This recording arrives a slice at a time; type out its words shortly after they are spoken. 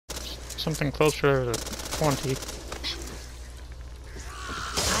something closer to 20. I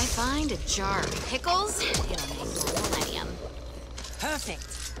find a jar of pickles, it'll make for a millennium. Perfect.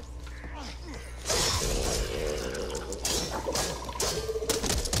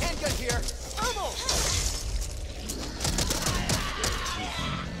 Handgun here. Ammo.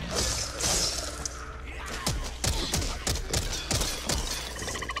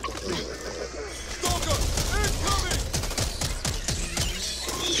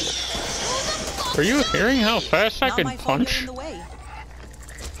 Are you hearing how fast I can punch?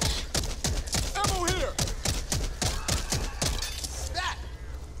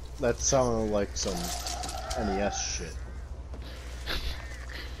 That sounded like some NES shit.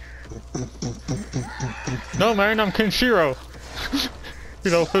 No man, I'm Kenshiro.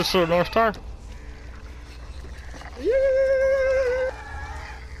 You know, Fist of the North Star.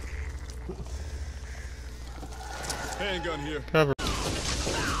 Handgun here. Cover.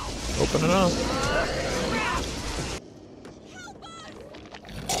 Open it up.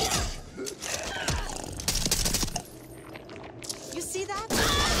 You see that?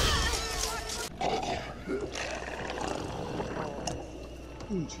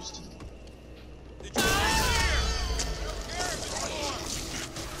 Interesting.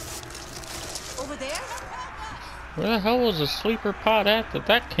 Over there? Where the hell was the sleeper pod at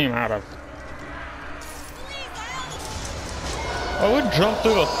that came out of? I would jump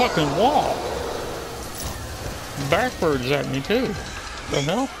through the fucking wall. Backwards at me too. The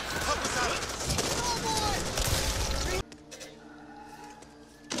hell?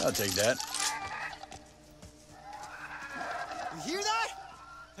 I'll take that. You hear that?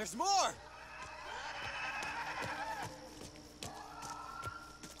 There's more!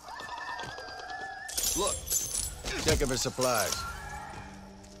 Look, check of his supplies.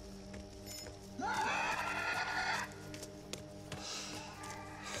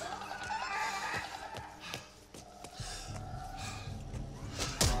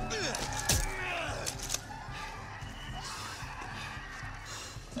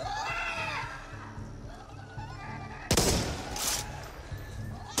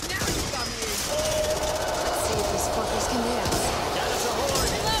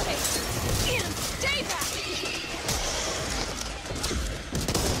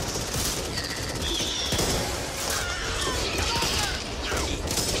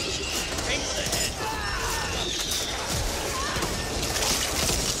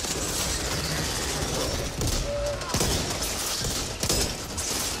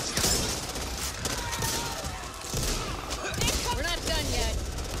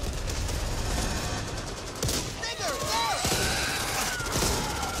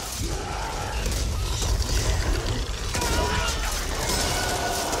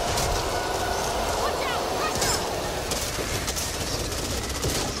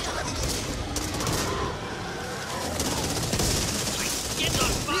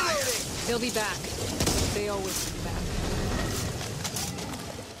 They'll be back. They always come back.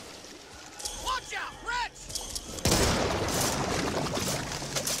 Watch out, Rich!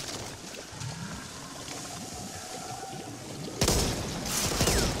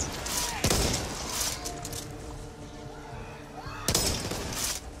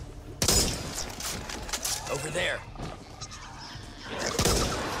 Over there.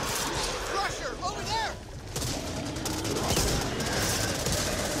 Crusher, over there!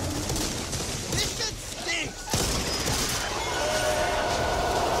 This shit stinks!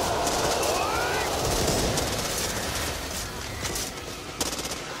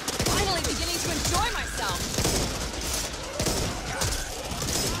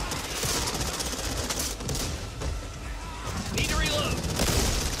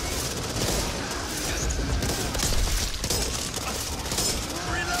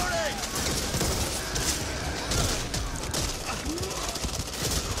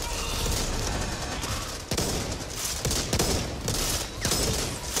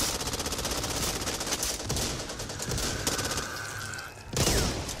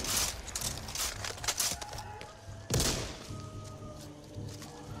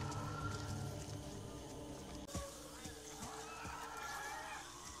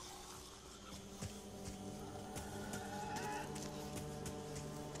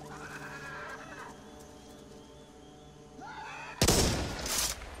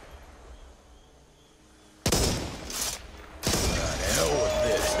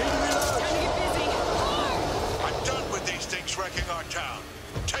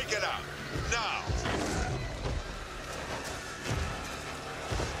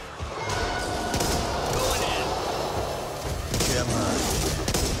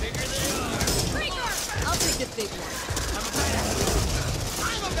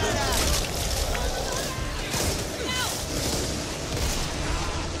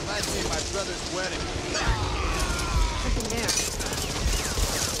 brother's wedding. Nothing there.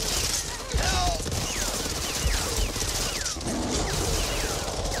 Help!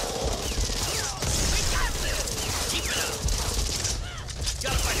 We got this! Keep it up!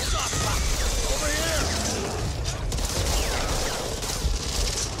 Gotta find a soft spot! Over here!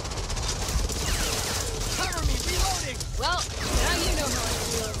 Cover me! Reloading! Well, now you know how I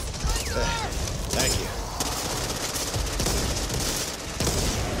feel. Thank you.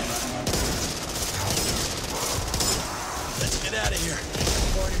 Let's get out of here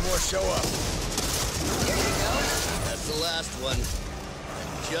before any more show up. Here you go. That's the last one.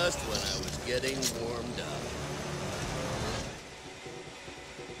 Just when I was getting warmed up.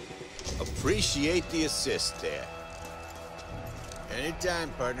 Appreciate the assist there. Anytime,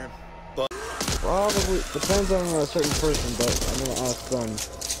 partner. Probably depends on a certain person, but I'm gonna ask them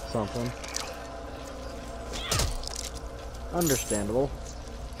something. Understandable.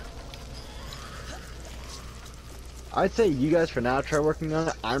 I'd say you guys for now try working on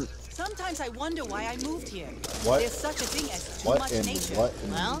it. Sometimes I wonder why I moved here. What? There's such a thing as too What much in nature. what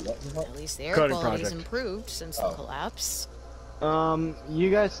in Well, what? at least the air Coding quality's project. improved since the collapse. You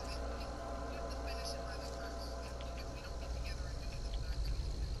guys.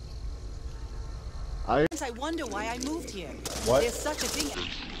 Sometimes I wonder why I moved here. What? There's such a thing.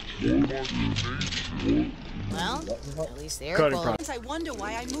 Well, at least the air Coding quality. Sometimes I wonder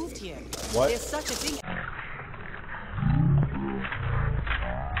why I moved here. What? There's such a thing.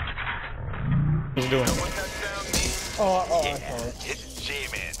 He's doing it. It's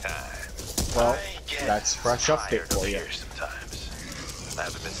G-Man time. Well, I get that's fresh update tired of for you. here sometimes. I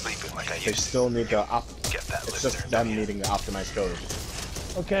haven't been sleeping like I They used to. still need to Get that It's listener just them in. needing to optimize code.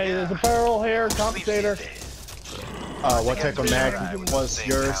 Okay, there's a barrel here, Sleep compensator. these days. What type of mag was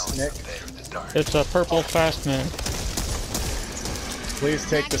yours, Nick? There in the dark. It's a purple fast man. Please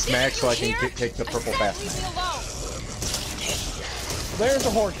take this mag so I can take the purple fast mag. There's a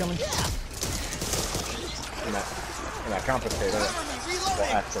horde coming. And that compensator will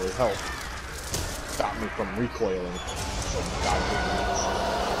actually help stop me from recoiling. So goddamn minutes.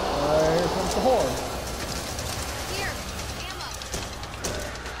 Here comes the horde. Here, ammo.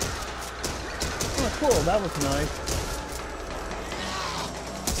 Oh, cool, that was nice.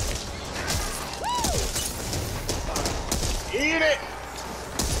 Eat it!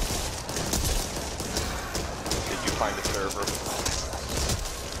 Did you find a server?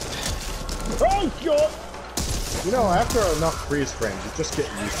 Oh, God! You know, after enough freeze frames, you just get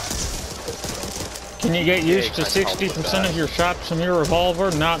used Can you get used to I can help with 60% that. of your shots from your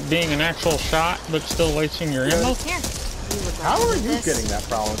revolver not being an actual shot, but still wasting your ammo? Here. to it. How are you getting that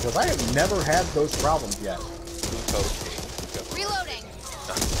problem? Because I have never had those problems yet. Reloading.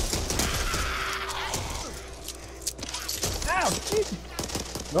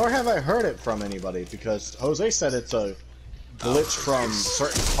 Nor have I heard it from anybody, because Jose said it's a glitch from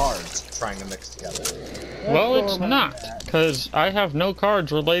certain cards trying to mix together. Well, it's not, because I have no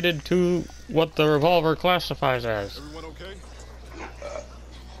cards related to what the revolver classifies as. Everyone okay?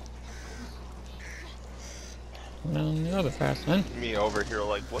 Well, the other fast man. Me over here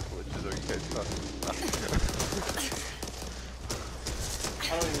like, what glitches are you guys talking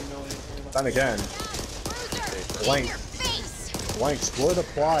Then again, blanks would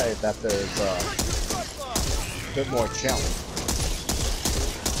apply that there's a bit more challenge.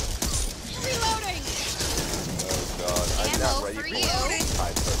 Reloading. Oh god, I'm not Ammo ready for for you.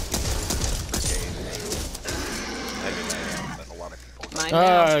 5 games. I am, but a lot of people. Mine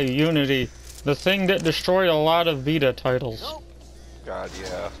now. Unity. The thing that destroyed a lot of Vita titles. God,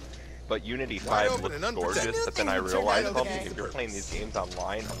 yeah. But Unity Wide 5 open looks and gorgeous, unprotected. but then I Turned out realized okay. something, if you're playing these games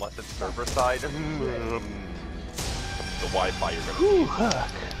online, unless it's server side, the Wi-Fi you're gonna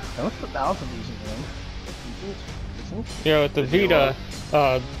What's the thousand using then? Yeah, with the Vita,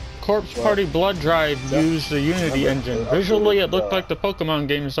 Corpse Party Blood Drive used the Unity engine. Visually, it looked like the Pokemon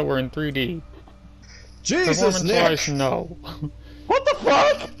games that were in 3D. Jesus, Nick! Performance-wise, no. What the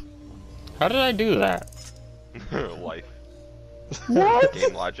fuck? How did I do that? life. What?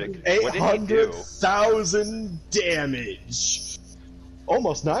 Game logic. What did he do? 800,000 damage!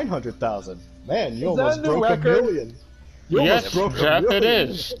 Almost 900,000. Man, you Is that almost a new broke record? a million. You Yes, almost broke a Jeff, it million.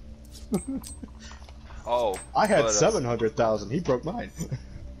 is. Oh. I had but, 700,000. He broke mine.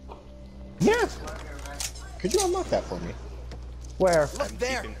 Yeah. Could you unlock that for me? Where? I'm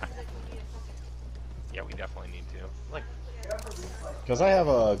there. keeping- Yeah, we definitely need to. Like, Because I have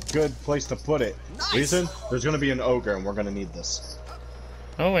a good place to put it. Reason? There's going to be an ogre, and we're going to need this.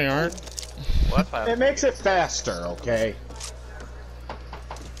 No, we aren't. well, that's fine. It makes it faster, okay?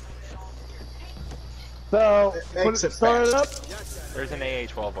 So, It makes it start it fast. up. There's an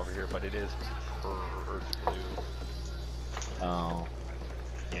AA-12 over here, but it is Earth blue. Oh.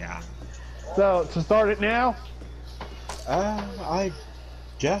 Yeah. So, to start it now? I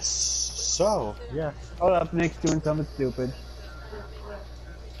guess so. Yeah. Hold up, Nick's doing something stupid.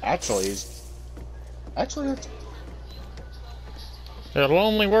 Actually, that's... It'll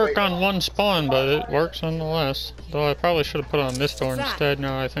only work on one spawn, but it works nonetheless. Though I probably should have put on this door instead,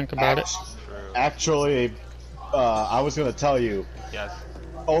 now I think about it. Actually, I was gonna tell you. Yes.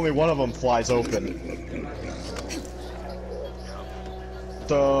 Only one of them flies open.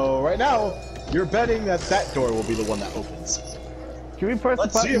 So, right now, you're betting that that door will be the one that opens. Can we press the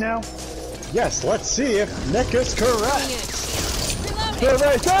button now? Yes, let's see if Nick is correct.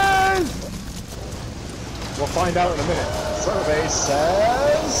 Survey says! We'll find out in a minute. Survey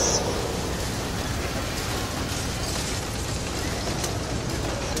says...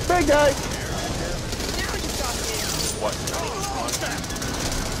 Big guy! What?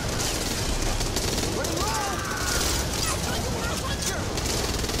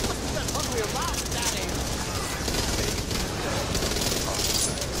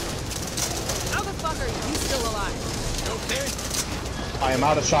 How the fuck are you still alive? Okay. I am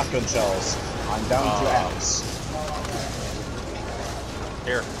out of shotgun shells. I'm down to X.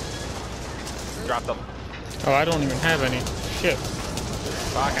 Here. Drop them. Oh, I don't even have any. Shit.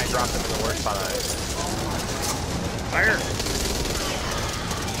 Fuck, I dropped them in the worst spot. Fire!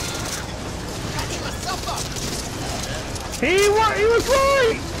 He was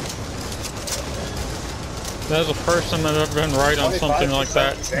right! That's the first time I've ever been right on something like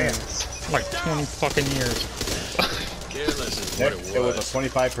that in Chance. like 20 fucking years. Careless is Nick, what it was a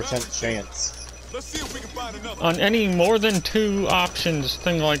 25% chance. Let's see if we can find another. On any more than 2 options,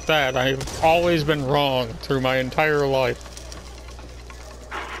 thing like that, I've always been wrong through my entire life.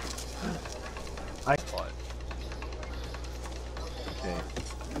 Okay.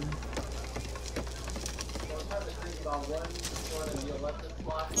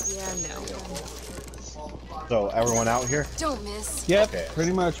 Yeah, no. So, everyone out here? Don't miss. Yep, Okay.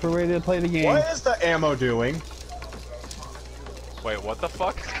 pretty much. We're ready to play the game. What is the ammo doing? Wait, what the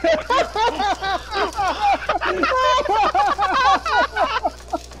fuck?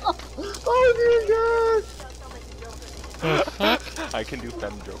 Oh dear God! I can do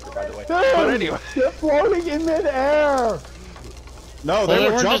Fem Joker, by the way. Dude, But anyway. they're floating in midair! No, Well, they were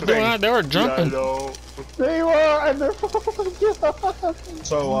weren't just doing jumping. that, they were jumping. Yeah, I know. They were, and they're oh my God.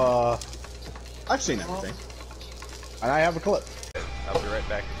 So, I've seen everything. And I have a clip. I'll be right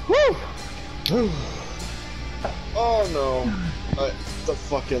back. Woo! Oh no. The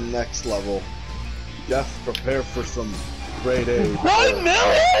fucking next level. Death, prepare for some grade A. 1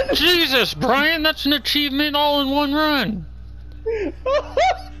 million! Jesus, Brian, that's an achievement all in one run.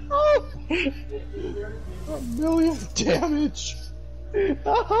 1 million damage.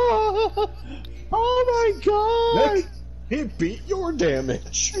 Oh my God! Nick, he beat your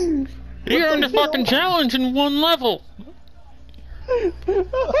damage. You earned the fucking challenge in 1 level.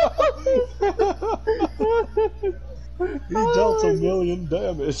 He dealt 1 million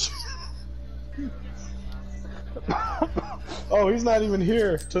damage. Oh, he's not even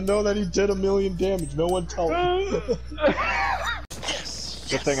here to know that he did 1 million damage. No one tell him. Yes.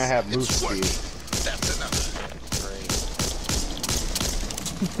 Good thing I have move speed. That's enough.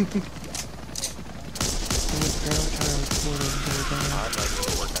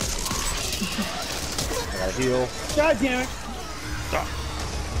 I gotta heal. God damn it!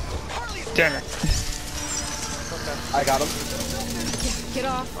 Damn it. I got him. Get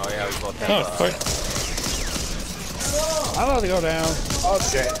off. Oh yeah, we both have, Oh, fuck. I'm about to go down. Oh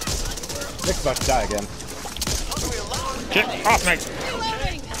shit. Nick's about to die again. Get off me.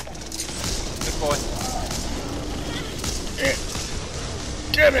 Good boy.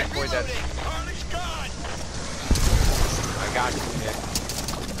 Damn it. Boy dead. I got you, Nick.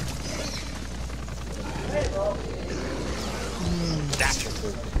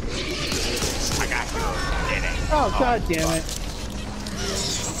 I got you. Did it. Oh, God damn it.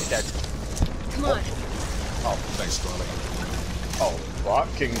 He's dead. Come on. Oh, thanks, Scarlet. Oh,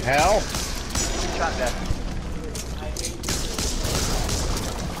 fucking hell. Shot dead.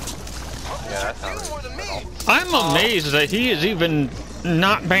 Yeah, that's not right. I'm amazed that he is even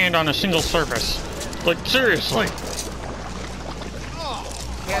not banned on a single surface. Like, seriously.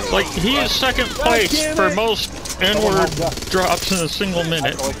 Like, he is second place for most N-word drops in a single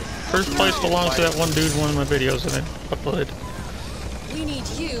minute. First place belongs to that one dude in one of my videos that I uploaded. We need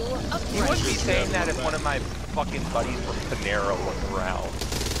you up He wouldn't be saying that if one of my fucking buddies from Panera was around.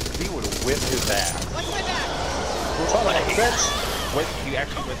 He would have whipped his ass. Son of a bitch. he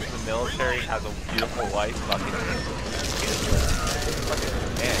actually went to the military, has a beautiful life, fucking man,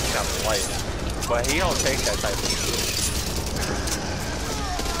 he has a life. But he don't take that type of shit.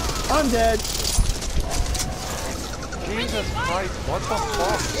 I'm dead. Jesus Christ, what the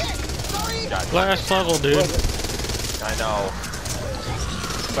fuck? God, Last level, dude. I know.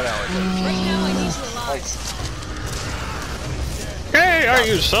 But Right now, I need you alive. Hey, I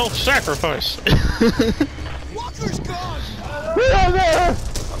use self-sacrifice. Walker's gone! I'm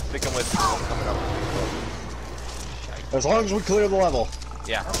sticking with coming up. As long as we clear the level.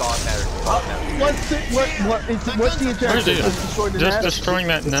 Yeah, that's all that matters. That's all that matters. What's the Where's objective? it? Just destroy the Just nest? destroying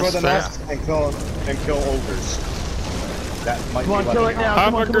that Destroy nest the there. nest and kill ogres. That might Come on, be kill what it now. Pop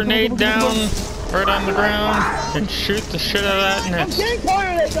Come on, a come on, grenade come on, come on, down, right on the ground, and shoot the shit out of that I'm nest. getting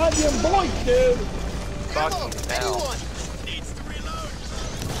tired of that goddamn voice, dude. Fuck hell. Needs to reload.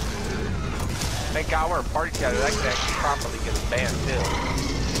 Thank God we're a party together. That can actually properly get us banned too.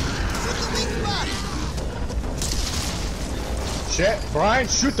 Shit, Brian,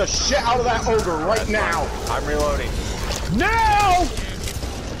 shoot the shit out of that ogre right now. I'm reloading. Now!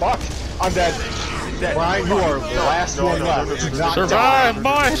 Fuck, I'm dead. Brian, you are the last one left. Do not Survive,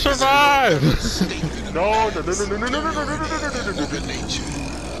 die. boy, survive! No. Where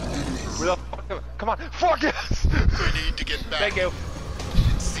the fuck am I? Come on. Fuck yes! We need to get back. Thank you.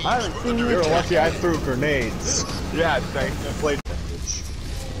 I haven't seen You're this. lucky I threw grenades. Yeah, thank you. Played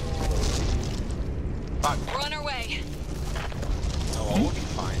Fuck. We're on our way. Oh, we'll be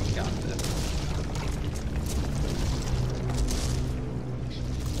fine. We got this.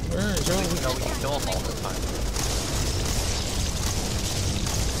 Where is No, we can kill them all the time.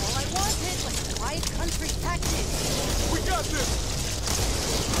 All I wanted was quiet country tactics. We got this.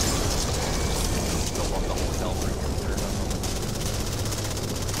 Still want the whole cell ring.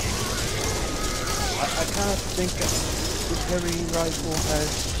 I kind of think this heavy rifle has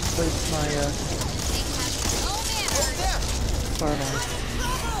placed my start on.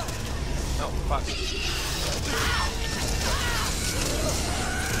 No, fuck.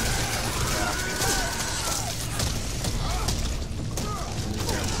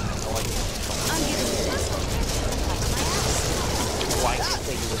 I'm getting this. Why did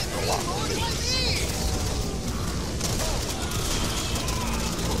they do this for a while?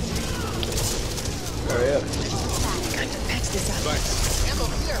 Oh yeah.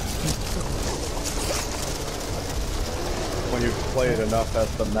 When you play it enough as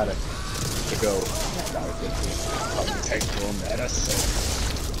the medic to go, take your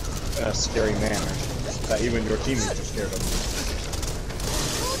medicine in a scary manner that even your teammates are scared of.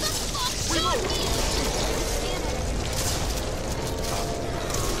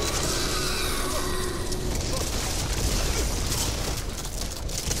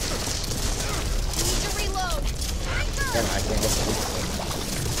 Need to reload. And I think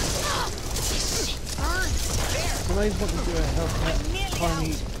Somebody's wanting to do a health net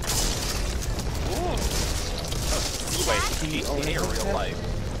farming. Wait, GTA or real life?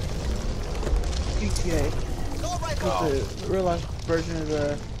 GTA. It's the real life version of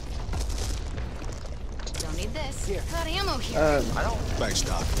the. Don't need this. Got ammo here. I don't. Thanks,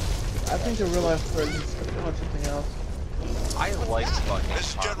 Doc. I think the real life version is something else. I like fucking This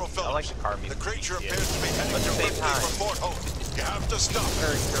is car. General Phillips. I like the car The music. creature Yeah. appears to be heading But at the same directly time, for Fort Hope. You have to stop it.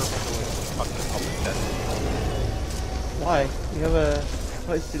 very careful doing fucking public testing. Why? You have a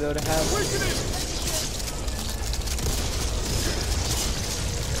place to go to have.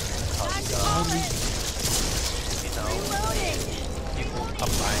 You know, people come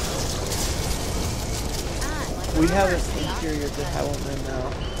by. We have an interior to have them in now.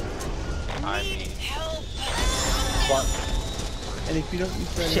 I mean, And if you don't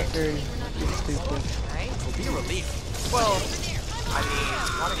use that interior, it's stupid. will be a relief. Well, I mean,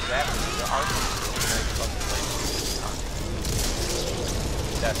 not exactly. There are some nice fucking places.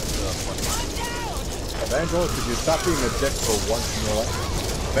 That's the one. Evangelist, could you stop being a dick for once in your life?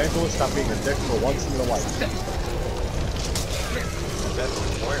 Evangelist, stop being a dick for once in your life. That's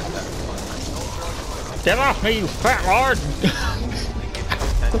where that's fun. Get off me, you fat lord!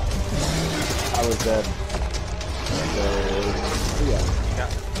 I was dead. So, yeah.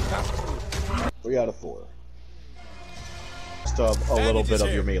 3 out of 4. Just a little bit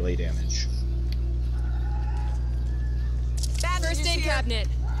of your melee damage. First aid cabinet.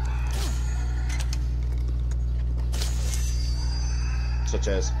 Such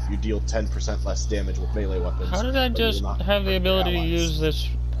as, you deal 10% less damage with melee weapons. How did I but you will just not have the hurt your ability to allies. use this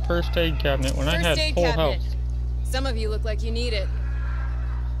first aid cabinet when I had full health? Some of you look like you need it.